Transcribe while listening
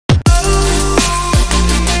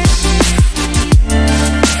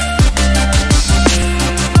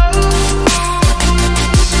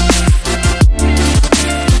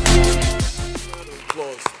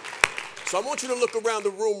look around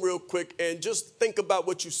the room real quick and just think about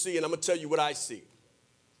what you see, and I'm going to tell you what I see.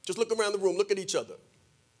 Just look around the room. Look at each other.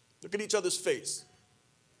 Look at each other's face.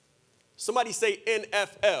 Somebody say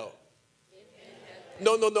NFL.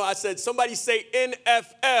 No. I said somebody say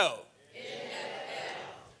NFL.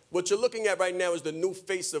 What you're looking at right now is the new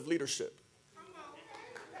face of leadership.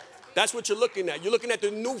 That's what you're looking at. You're looking at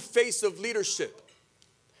the new face of leadership.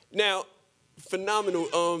 Now, phenomenal.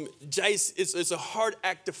 Jice, it's a hard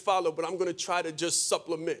act to follow, but I'm going to try to just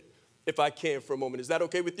supplement, if I can, for a moment. Is that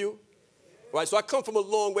okay with you? Right, so I come from a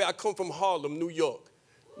long way. I come from Harlem, New York.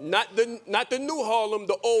 Not the new Harlem,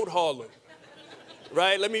 the old Harlem.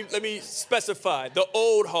 Right? Let me specify. The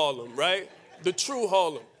old Harlem, right? The true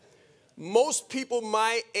Harlem. Most people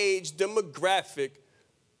my age demographic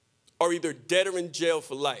are either dead or in jail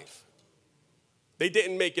for life. They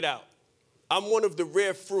didn't make it out. I'm one of the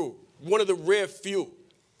rare few.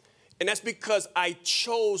 And that's because I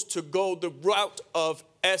chose to go the route of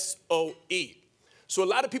SOE. So a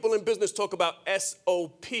lot of people in business talk about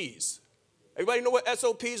SOPs. Everybody know what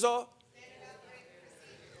SOPs are?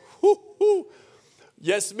 Woo-hoo.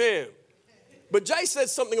 Yes, ma'am. But Jay said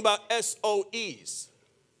something about SOEs.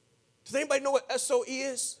 Does anybody know what SOE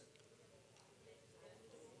is?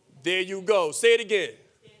 There you go. Say it again.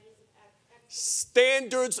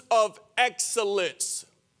 Standards of excellence.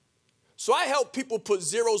 So I help people put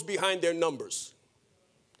zeros behind their numbers.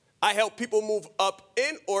 I help people move up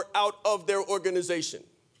in or out of their organization.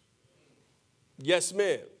 Yes,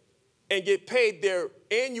 ma'am. And get paid their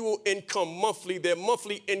annual income monthly, their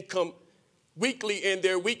monthly income weekly, and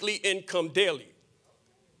their weekly income daily.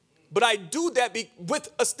 But I do that with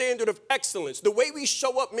a standard of excellence. The way we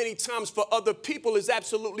show up many times for other people is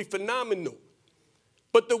absolutely phenomenal.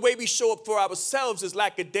 But the way we show up for ourselves is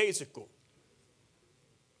lackadaisical.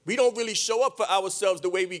 We don't really show up for ourselves the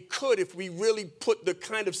way we could if we really put the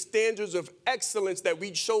kind of standards of excellence that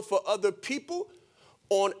we show for other people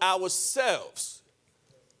on ourselves.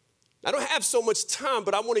 I don't have so much time,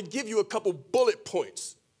 but I want to give you a couple bullet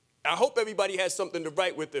points. I hope everybody has something to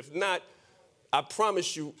write with. If not, I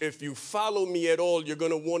promise you, if you follow me at all, you're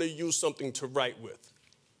going to want to use something to write with.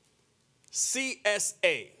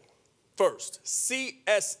 CSA. First,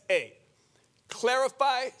 CSA.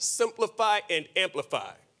 Clarify, simplify, and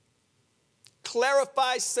amplify.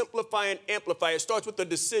 Clarify, simplify, and amplify. It starts with a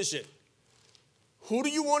decision. Who do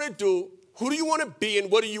you want to do? Who do you want to be?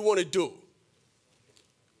 And what do you want to do?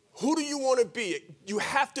 Who do you want to be? You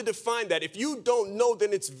have to define that. If you don't know,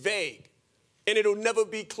 then it's vague, and it'll never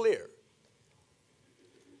be clear.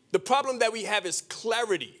 The problem that we have is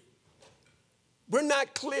clarity. We're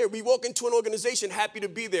not clear. We walk into an organization happy to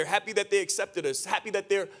be there, happy that they accepted us, happy that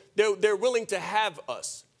they're willing to have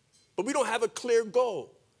us. But we don't have a clear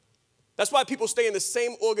goal. That's why people stay in the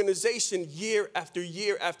same organization year after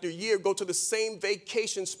year after year, go to the same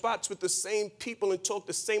vacation spots with the same people and talk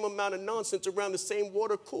the same amount of nonsense around the same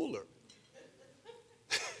water cooler.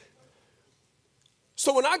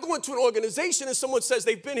 So when I go into an organization and someone says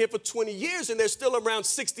they've been here for 20 years and they're still around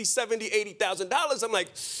 $60,000, $70,000, $80,000, I'm like,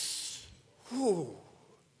 whew,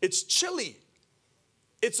 it's chilly.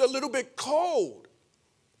 It's a little bit cold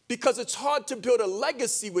because it's hard to build a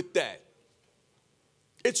legacy with that.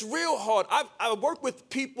 It's real hard. I work with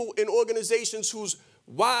people in organizations whose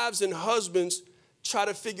wives and husbands try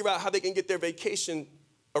to figure out how they can get their vacation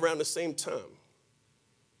around the same time.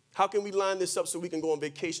 How can we line this up so we can go on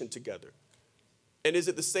vacation together? And is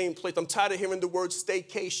it the same place? I'm tired of hearing the word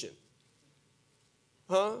staycation.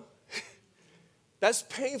 Huh? That's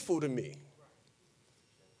painful to me.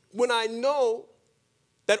 When I know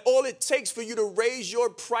that all it takes for you to raise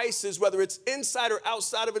your prices, whether it's inside or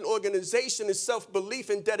outside of an organization, is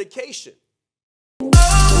self-belief and dedication.